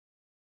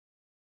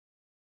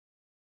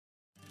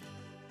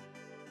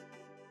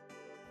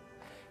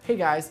Hey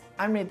guys,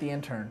 I'm Nate the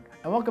Intern,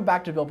 and welcome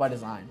back to Built by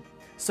Design.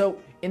 So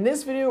in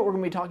this video, we're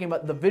going to be talking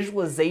about the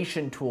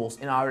visualization tools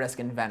in Autodesk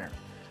Inventor.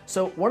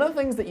 So one of the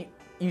things that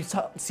you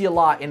see a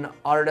lot in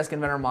Autodesk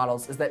Inventor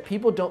models is that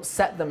people don't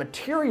set the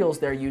materials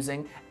they're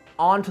using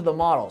onto the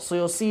model. So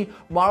you'll see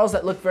models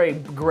that look very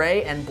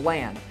gray and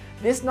bland.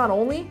 This not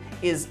only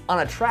is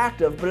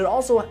unattractive, but it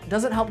also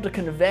doesn't help to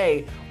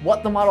convey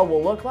what the model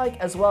will look like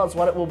as well as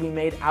what it will be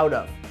made out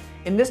of.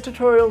 In this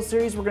tutorial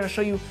series, we're going to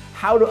show you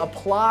how to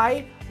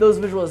apply those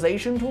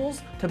visualization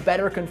tools to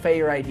better convey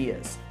your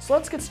ideas. So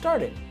let's get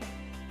started.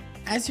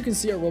 As you can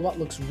see, our robot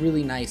looks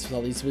really nice with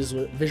all these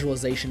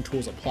visualization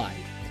tools applied.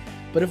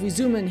 But if we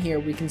zoom in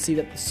here, we can see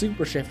that the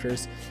super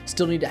shifters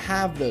still need to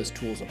have those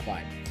tools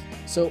applied.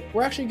 So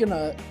we're actually going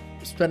to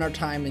spend our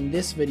time in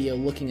this video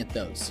looking at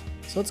those.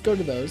 So let's go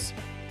to those.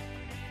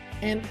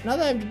 And now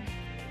that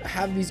I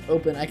have these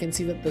open, I can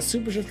see that the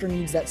super shifter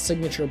needs that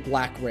signature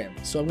black rim.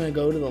 So I'm going to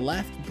go to the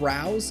left,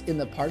 browse in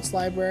the parts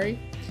library,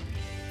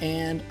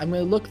 and I'm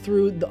going to look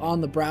through on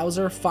the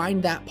browser,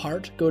 find that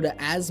part, go to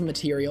as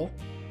material,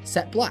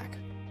 set black.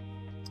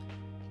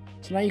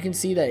 So now you can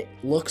see that it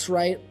looks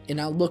right, and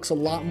now looks a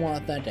lot more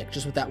authentic.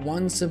 Just with that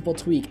one simple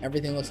tweak,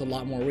 everything looks a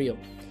lot more real.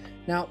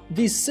 Now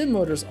these sim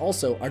motors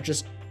also are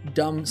just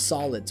dumb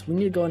solids. We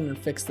need to go in and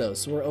fix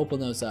those, so we'll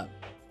open those up.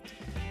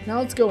 Now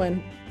let's go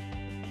in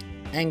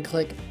and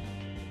click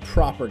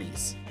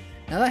properties.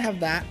 Now that I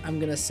have that, I'm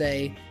gonna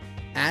say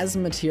as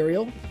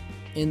material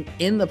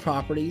in the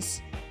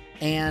properties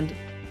and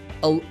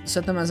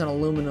set them as an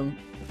aluminum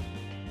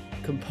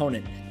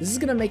component. This is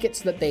gonna make it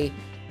so that they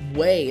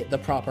weigh the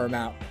proper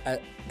amount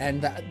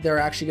and that they're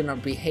actually gonna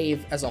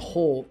behave as a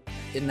whole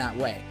in that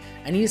way.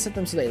 I need to set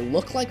them so they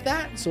look like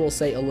that, so we'll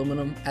say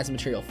aluminum as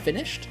material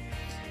finished.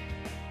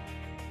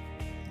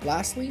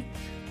 Lastly,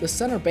 the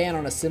center band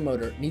on a sim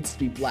motor needs to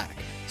be black.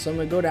 So I'm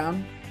going to go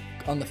down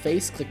on the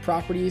face, click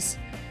properties,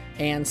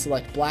 and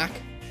select black,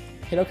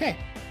 hit OK.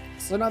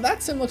 So now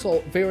that sim looks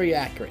very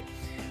accurate.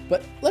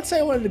 But let's say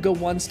I wanted to go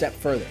one step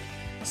further.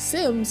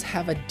 Sims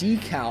have a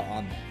decal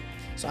on them.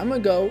 So I'm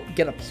going to go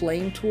get a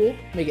plane tool,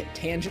 make it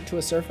tangent to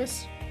a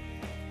surface,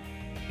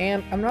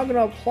 and I'm now going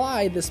to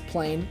apply this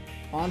plane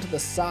onto the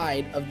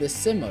side of this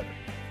sim motor.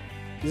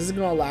 This is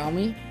going to allow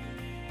me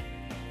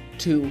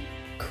to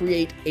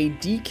create a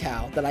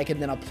decal that I can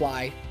then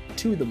apply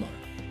to the motor.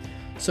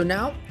 So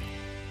now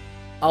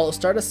I'll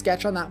start a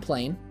sketch on that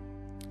plane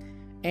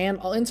and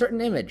I'll insert an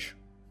image.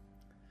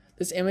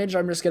 This image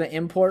I'm just going to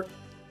import,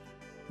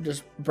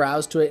 just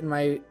browse to it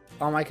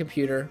on my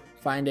computer,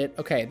 find it.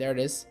 Okay, there it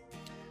is.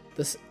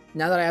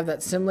 Now that I have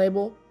that sim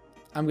label,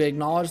 I'm going to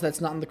acknowledge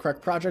that's not in the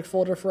correct project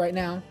folder for right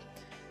now,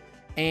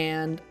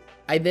 and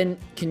I then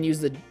can use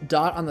the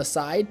dot on the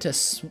side to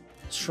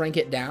shrink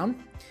it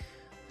down.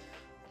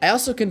 I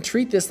also can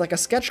treat this like a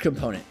sketch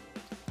component.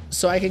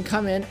 So I can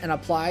come in and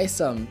apply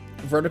some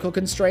vertical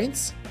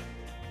constraints,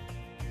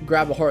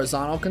 grab a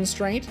horizontal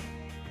constraint,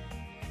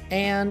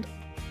 and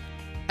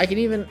I can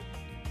even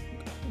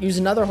use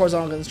another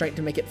horizontal constraint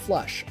to make it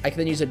flush. I can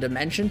then use a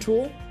dimension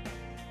tool,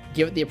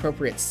 give it the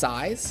appropriate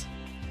size.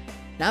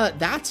 Now that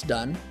that's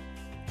done,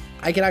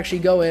 I can actually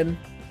go in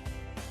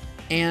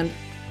and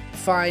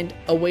find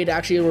a way to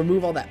actually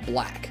remove all that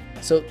black.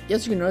 So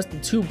yes, you can notice the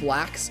two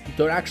blacks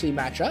don't actually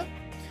match up.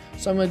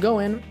 So I'm going to go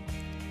in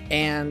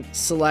and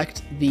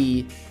select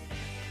the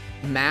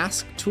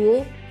mask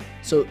tool.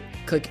 So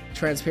click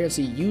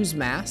transparency, use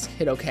mask,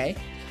 hit OK.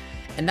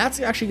 And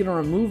that's actually going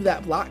to remove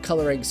that black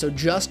coloring, so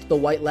just the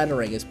white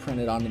lettering is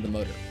printed onto the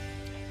motor.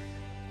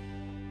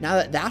 Now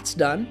that that's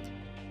done,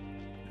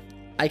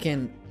 I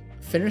can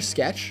finish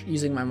sketch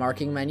using my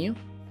marking menu.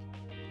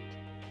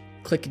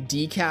 Click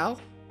decal,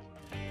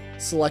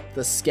 select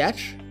the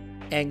sketch,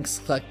 and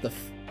select the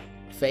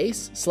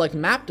face, select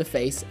map to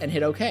face, and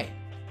hit OK.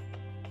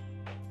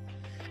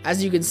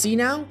 As you can see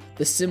now,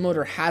 the sim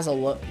motor has a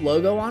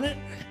logo on it,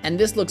 and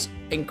this looks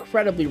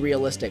incredibly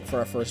realistic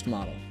for a first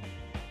model.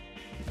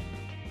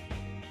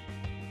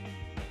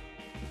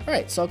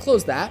 Alright, so I'll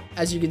close that.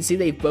 As you can see,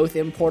 they've both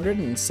imported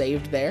and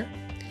saved there.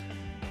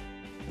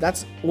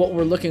 That's what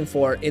we're looking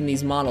for in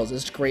these models,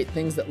 is to create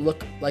things that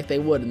look like they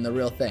would in the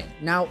real thing.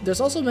 Now, there's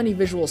also many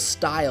visual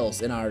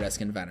styles in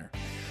Autodesk Inventor.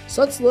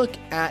 So let's look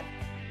at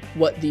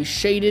what the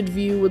shaded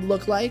view would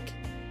look like,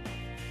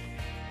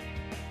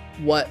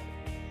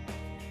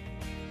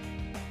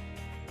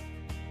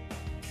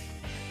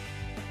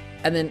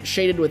 and then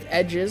shaded with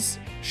edges,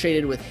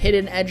 shaded with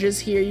hidden edges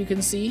here you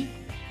can see.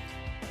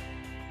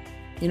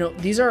 You know,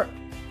 these are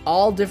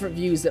all different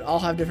views that all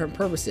have different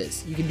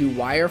purposes. You can do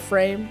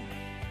wireframe.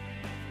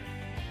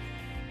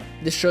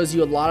 This shows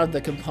you a lot of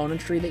the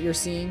componentry that you're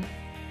seeing.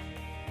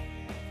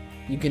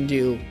 You can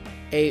do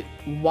a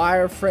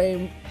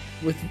wireframe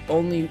with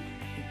only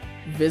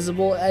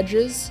visible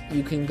edges.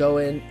 You can go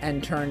in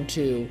and turn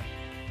to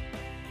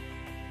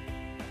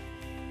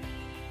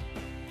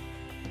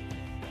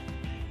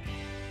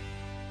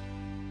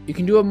You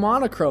can do a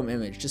monochrome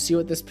image to see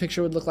what this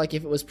picture would look like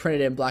if it was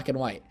printed in black and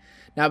white.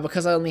 Now,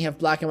 because I only have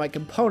black and white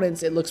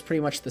components, it looks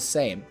pretty much the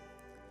same.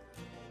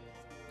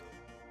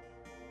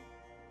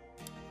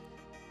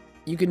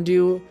 You can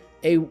do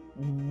a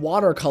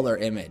watercolor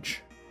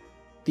image.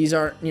 These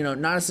are, not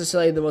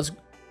necessarily the most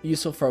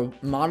useful for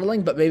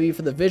modeling, but maybe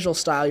for the visual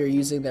style you're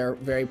using, they're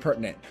very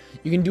pertinent.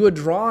 You can do a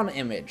drawn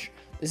image.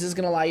 This is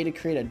going to allow you to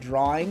create a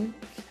drawing.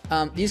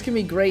 These can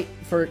be great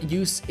for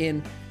use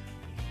in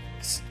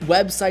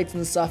websites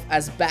and stuff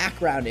as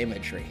background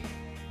imagery.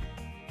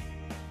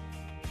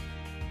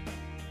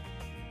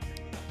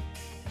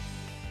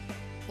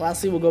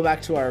 Lastly, we'll go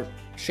back to our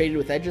shaded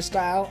with edges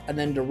style and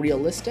then to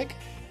realistic.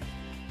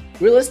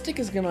 Realistic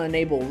is going to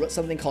enable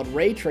something called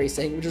ray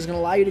tracing, which is going to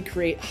allow you to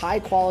create high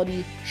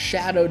quality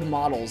shadowed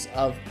models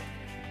of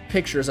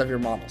pictures of your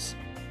models.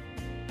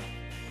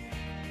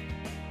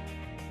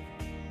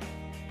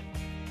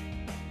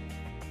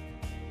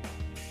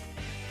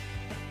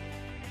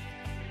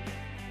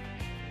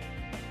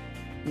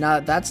 Now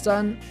that that's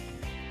done,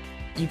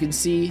 you can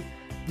see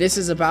this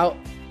is about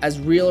as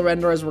real a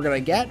render as we're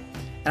going to get,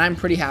 and I'm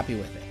pretty happy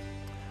with it.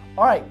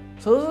 Alright,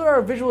 so those are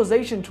our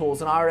visualization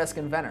tools in Autodesk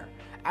Inventor.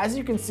 As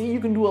you can see, you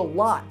can do a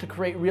lot to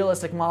create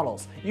realistic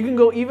models. You can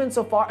go even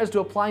so far as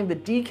to applying the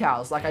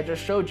decals like I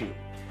just showed you.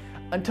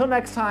 Until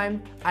next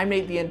time, I'm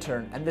Nate the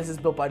Intern, and this is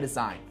Built by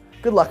Design.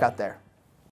 Good luck out there.